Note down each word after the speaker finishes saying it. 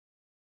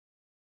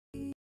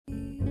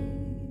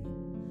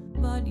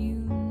but you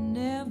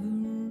never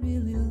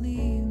really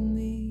leave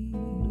me,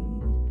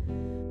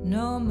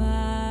 no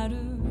matter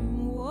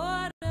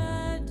what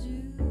I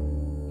do.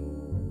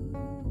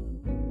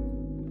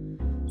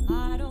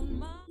 I don't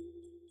mind.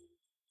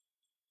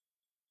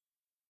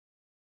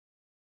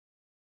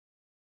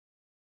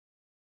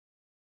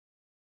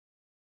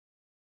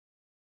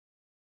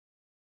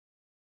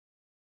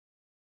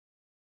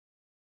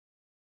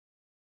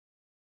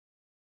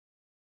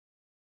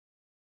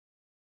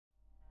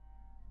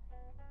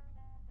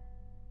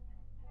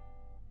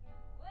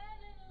 When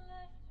it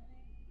left me,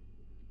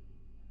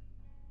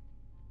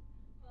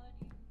 but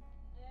you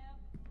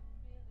never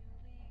really leave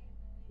me,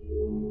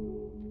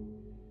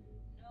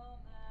 no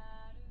matter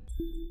what I do. I don't mind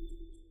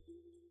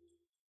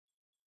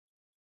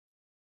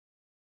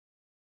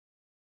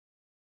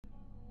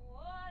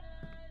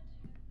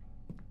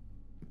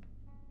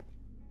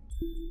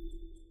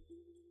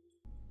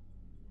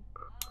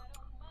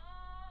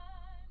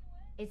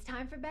when It's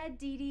time for bed,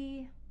 Dee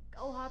Dee.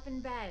 Go hop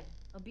in bed.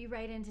 I'll be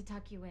right in to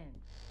tuck you in.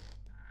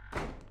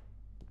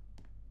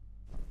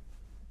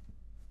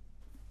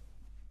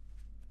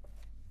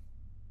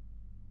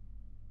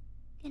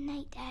 Good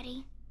night,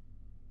 Daddy.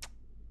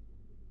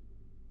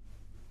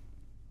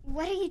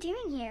 What are you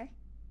doing here?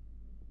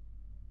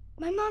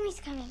 My mommy's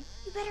coming.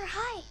 You better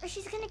hide, or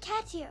she's gonna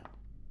catch you.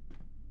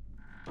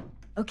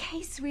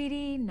 Okay,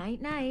 sweetie.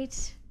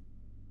 Night-night.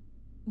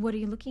 What are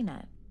you looking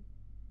at?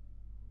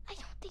 I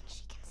don't think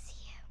she can see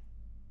you.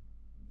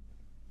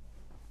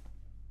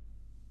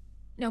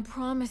 Now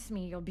promise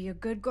me you'll be a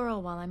good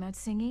girl while I'm out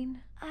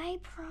singing. I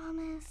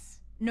promise.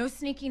 No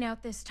sneaking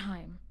out this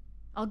time.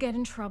 I'll get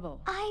in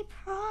trouble. I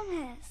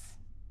promise.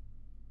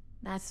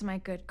 That's my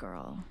good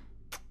girl.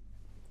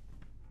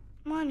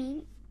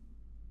 Mommy,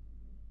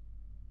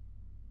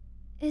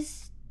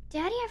 is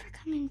Daddy ever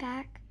coming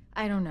back?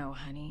 I don't know,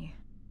 honey.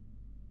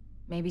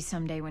 Maybe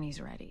someday when he's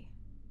ready.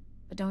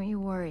 But don't you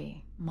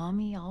worry.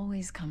 Mommy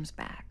always comes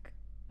back.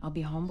 I'll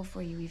be home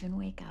before you even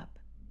wake up.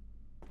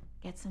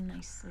 Get some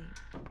nice sleep.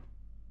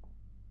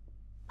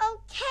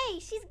 Okay,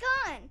 she's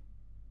gone.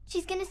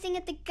 She's gonna sing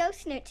at the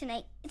Ghost Note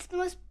tonight. It's the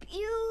most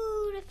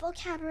beautiful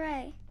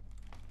cabaret.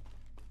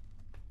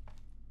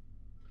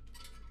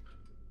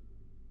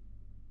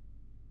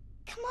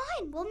 Come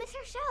on, we'll miss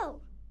her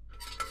show.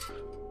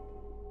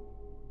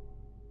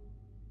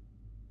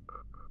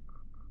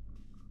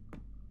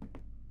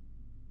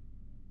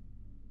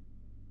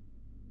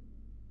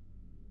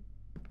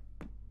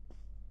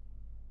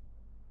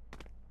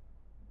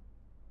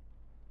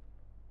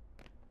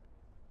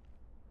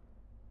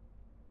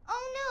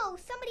 Oh no,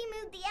 somebody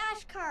moved the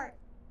ash cart.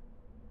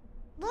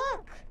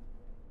 Look.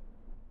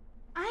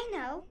 I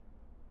know.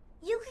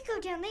 You could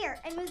go down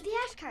there and move the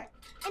ash cart,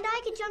 and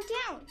I could jump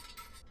down.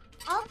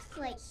 I'll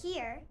play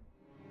here,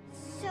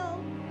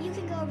 so you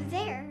can go over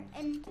there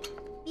and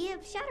be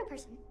a shadow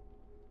person.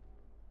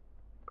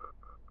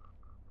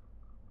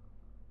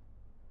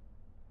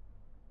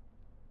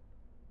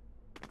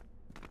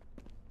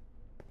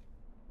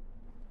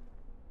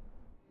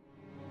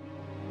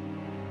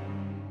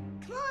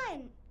 Come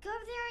on, go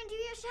over there and do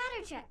your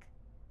shadow check.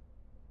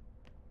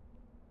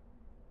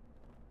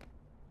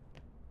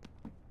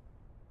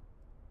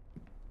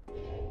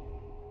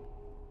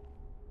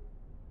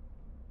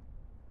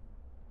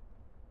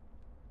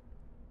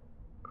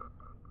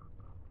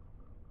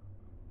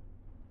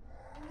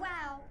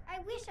 Wow, I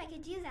wish I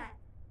could do that.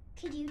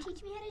 Could you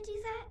teach me how to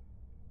do that?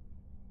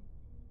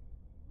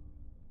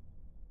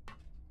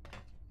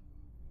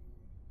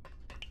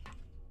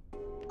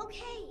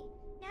 Okay,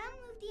 now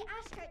move the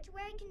ash cart to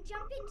where I can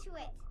jump into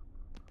it.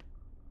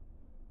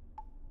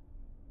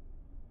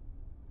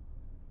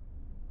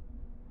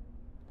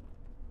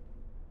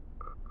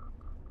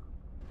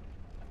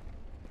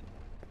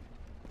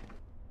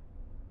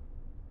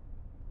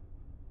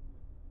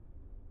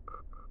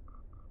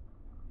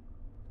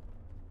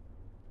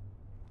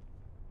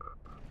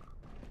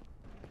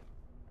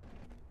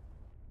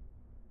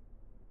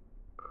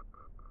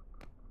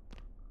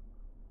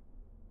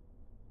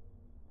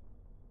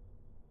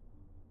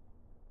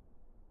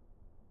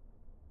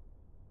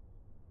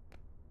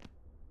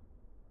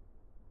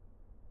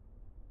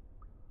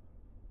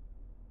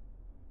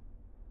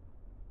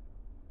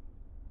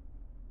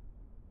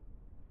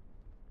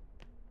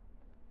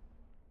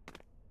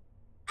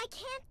 I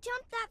can't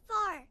jump that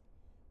far.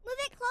 Move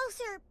it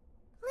closer,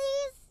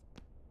 please.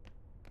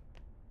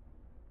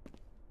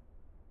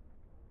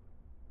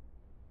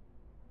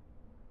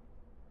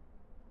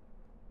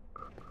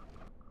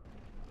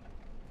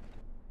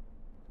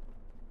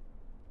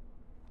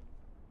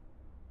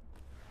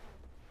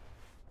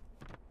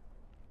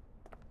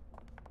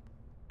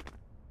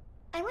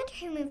 I wonder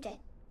who moved it.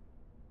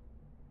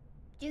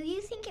 Do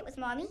you think it was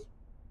Mommy?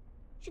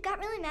 She got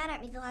really mad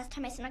at me the last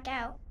time I snuck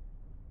out.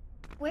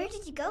 Where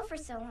did you go for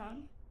so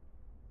long?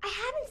 I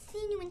haven't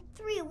seen you in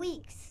 3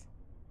 weeks.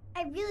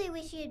 I really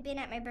wish you had been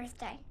at my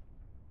birthday.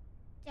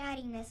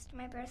 Daddy missed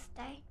my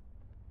birthday.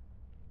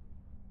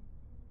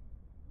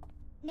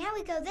 Now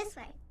we go this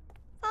way.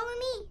 Follow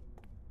me.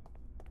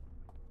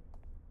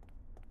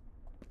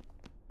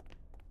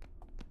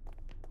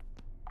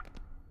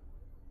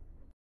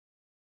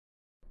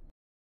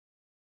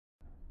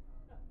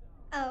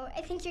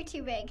 I think you're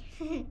too big.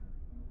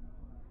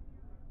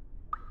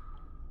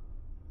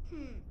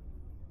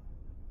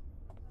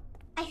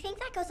 I think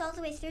that goes all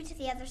the way through to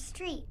the other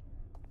street.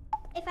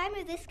 If I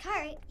move this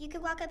cart, you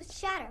could walk up its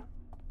shadow.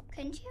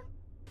 Couldn't you?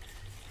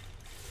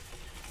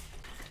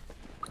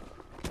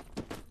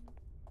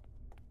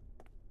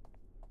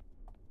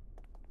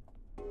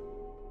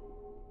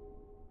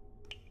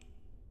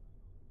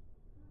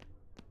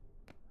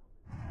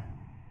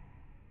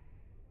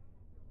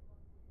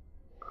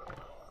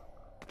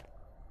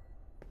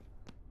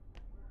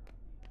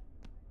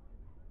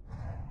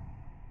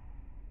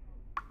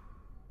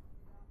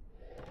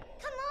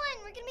 Come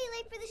on, we're gonna be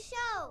late for the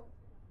show.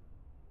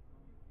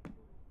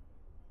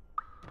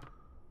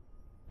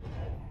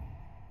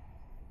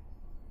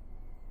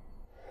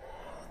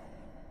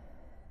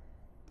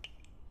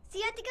 See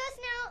you at the ghost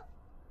note.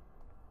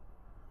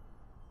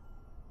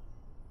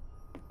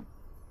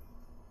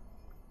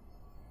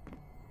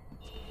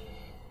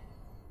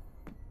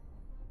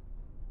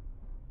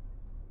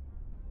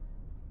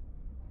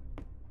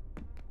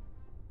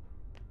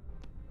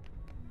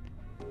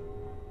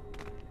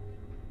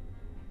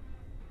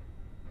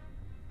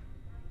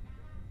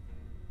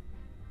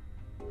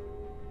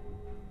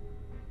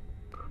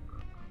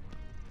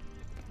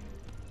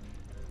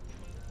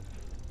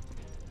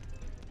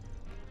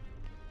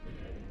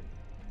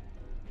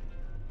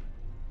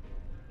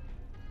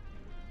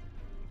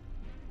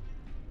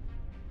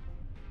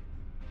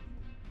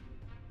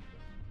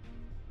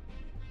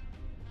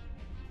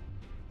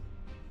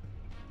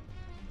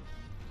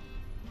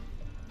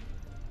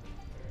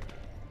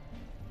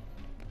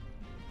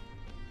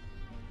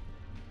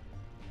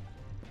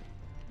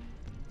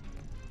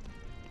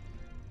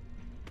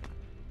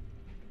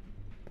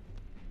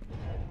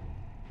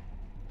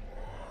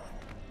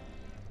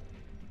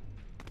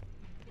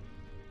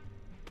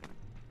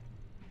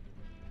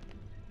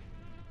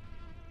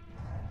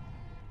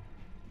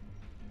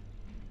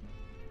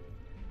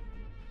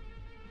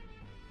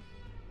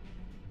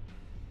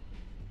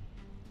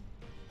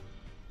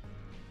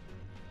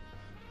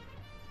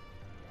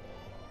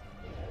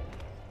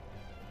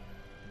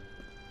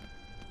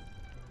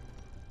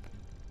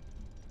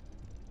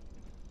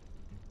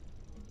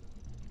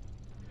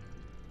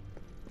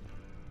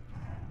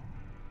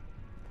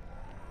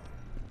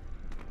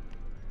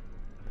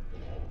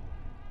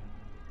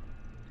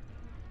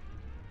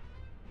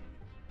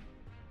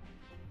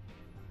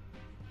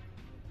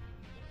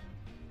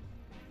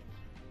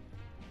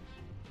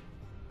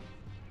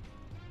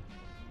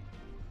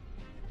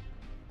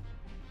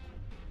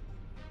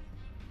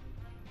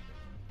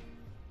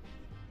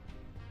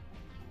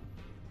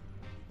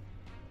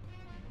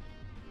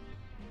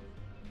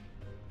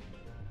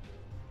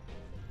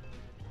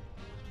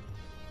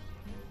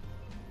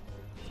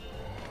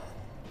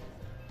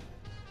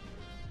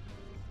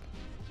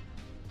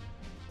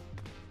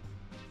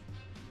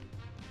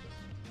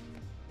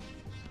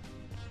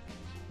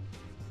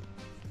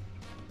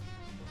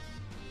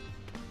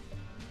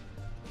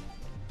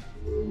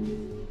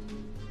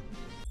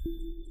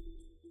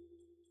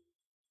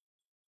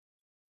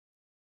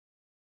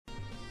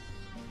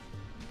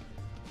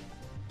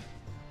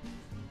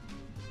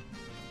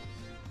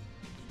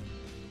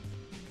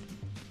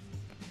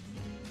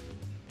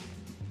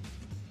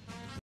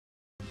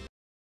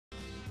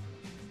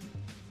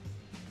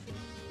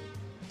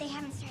 They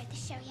haven't started the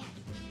show yet.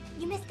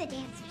 You missed the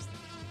dancers.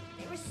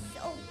 They were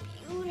so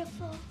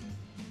beautiful.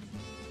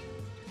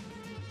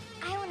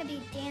 I want to be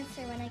a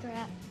dancer when I grow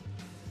up.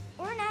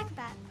 Or an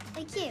acrobat,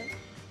 like you.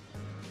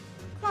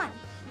 Come on,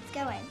 let's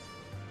go in.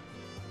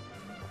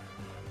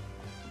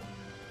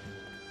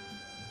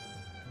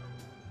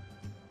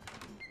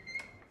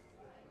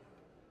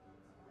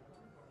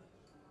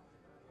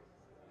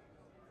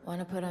 Want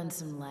to put on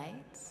some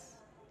lights?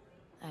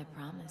 I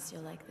promise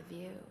you'll like the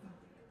view.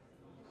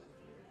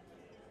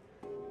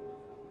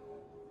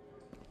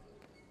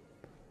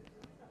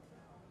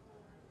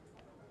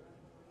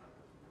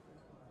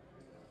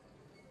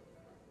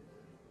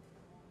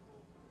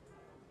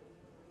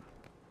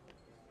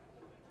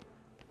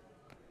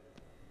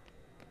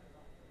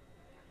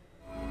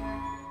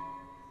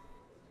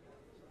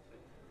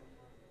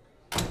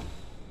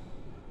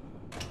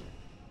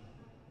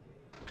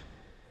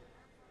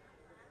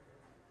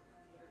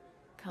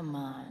 Come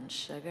on,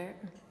 sugar.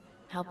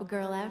 Help a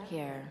girl out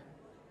here.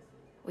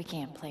 We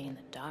can't play in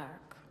the dark.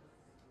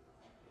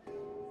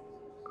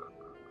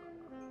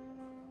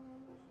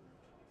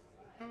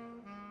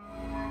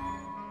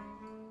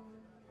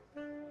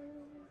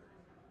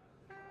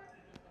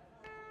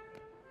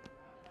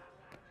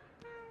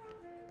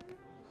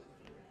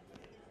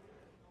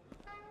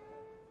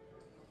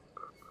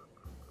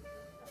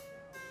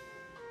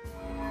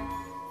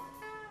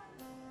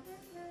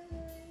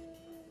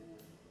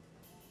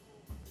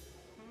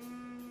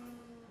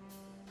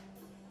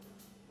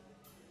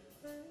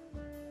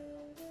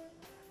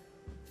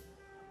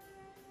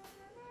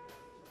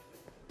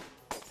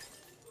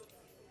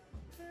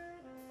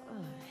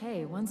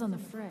 Hey, one's on the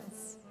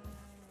fritz.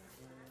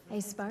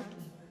 Hey, Sparky,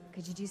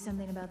 could you do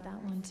something about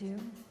that one too?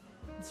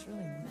 It's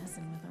really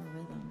messing with our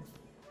rhythm.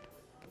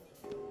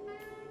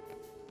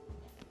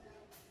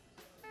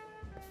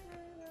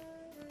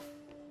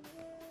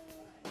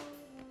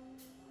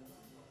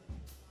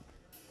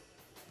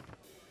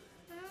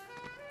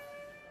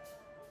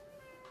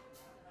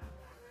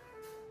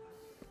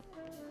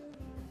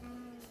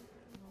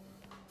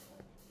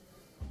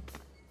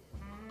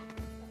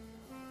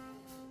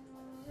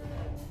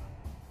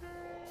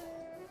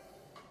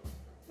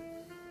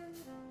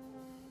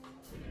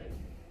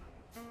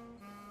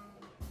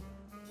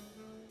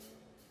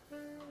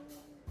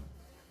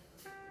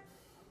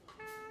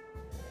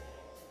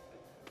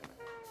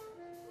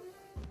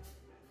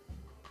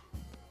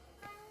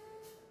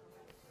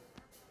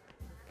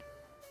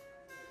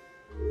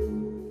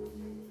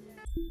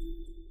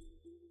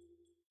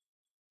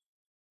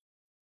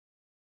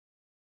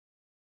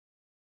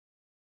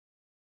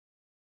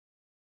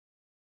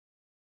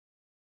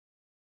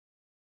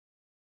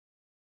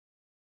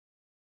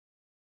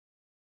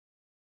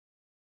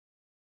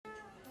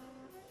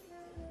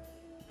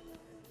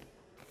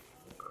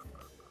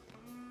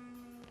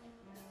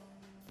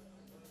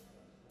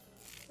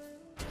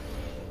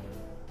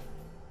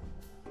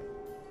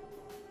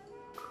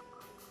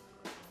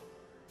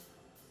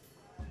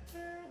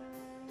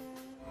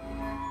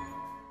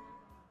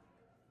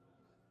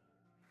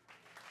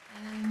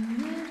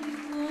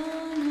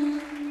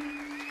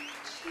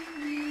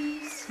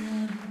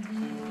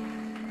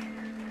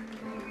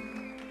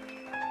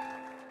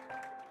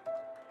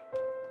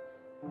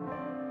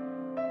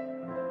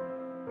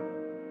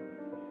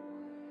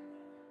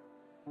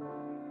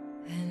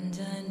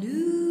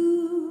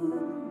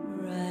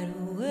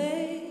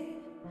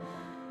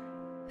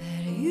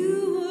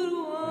 you would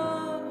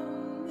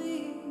want me.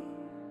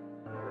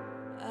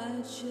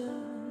 I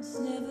just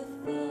never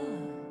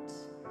thought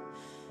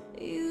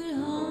you'd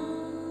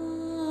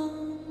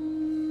harm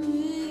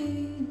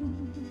me.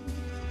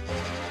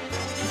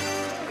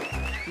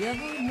 You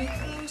hold me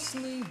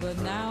closely, but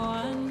now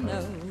I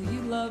know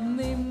you love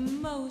me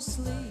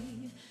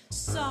mostly.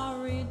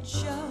 Sorry,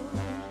 Joe,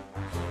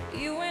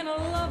 you ain't a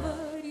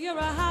lover, you're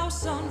a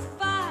house on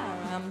fire.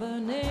 I'm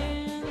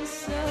burning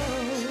so.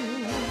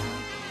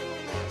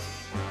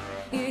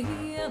 You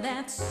hear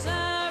that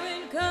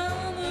siren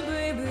coming,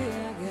 baby,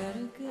 I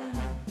gotta go.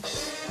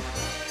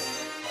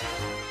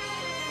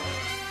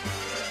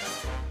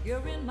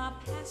 You're in my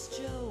past,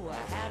 Joe, I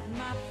had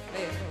my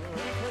fill.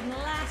 It couldn't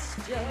last,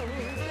 Joe,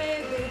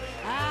 baby,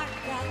 I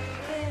got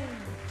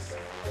bills.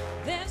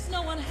 There's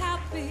no one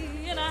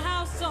happy in a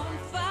house on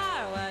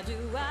fire. Why do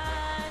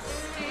I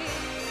still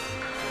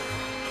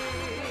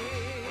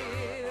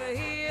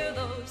hear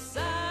those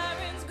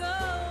sirens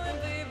going,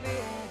 baby?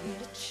 I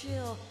get a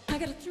chill, I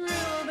get a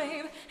thrill,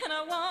 babe, and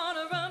I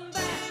wanna run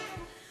back,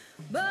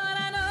 but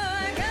I know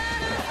I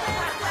gotta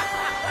stand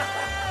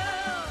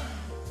down.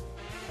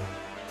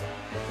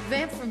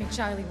 Vamp for me,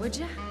 Charlie, would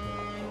ya?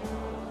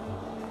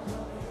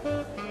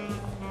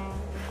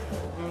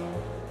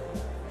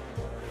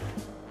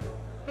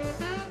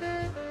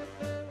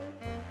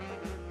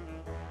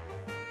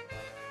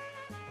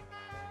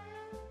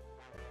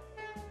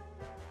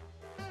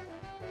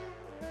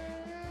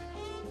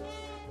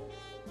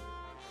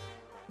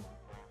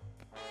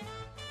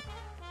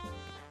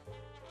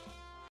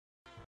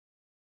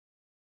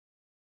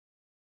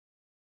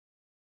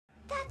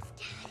 That's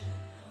Daddy.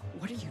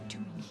 What are you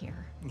doing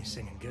here? You're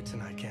singing good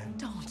tonight, Ken.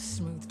 Don't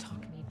smooth talk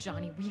me,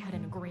 Johnny. We had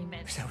an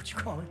agreement. Is that what you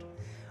call it?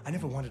 I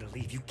never wanted to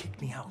leave. You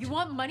kicked me out. You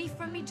want money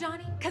from me,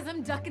 Johnny? Cause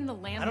I'm ducking the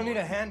landlord. I don't need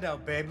a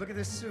handout, babe. Look at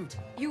this suit.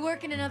 You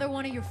work in another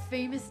one of your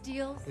famous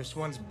deals? This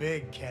one's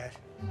big, Cat.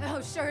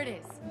 Oh, sure it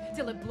is.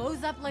 Till it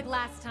blows up like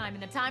last time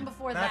and the time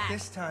before Not that.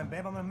 this time,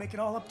 babe. I'm gonna make it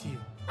all up to you.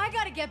 I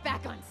gotta get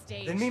back on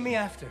stage. Then meet me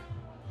after.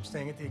 I'm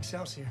staying at the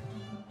Excelsior.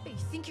 But you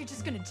think you're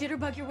just gonna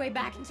jitterbug your way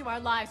back into our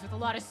lives with a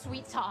lot of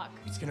sweet talk?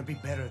 It's gonna be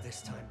better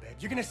this time, babe.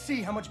 You're gonna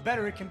see how much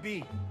better it can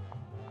be.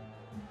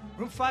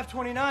 Room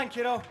 529,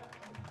 kiddo.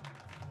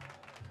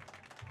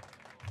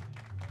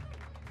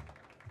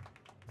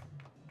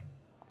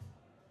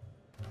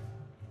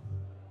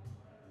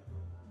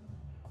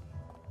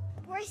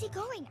 Where is he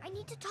going? I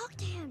need to talk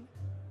to him.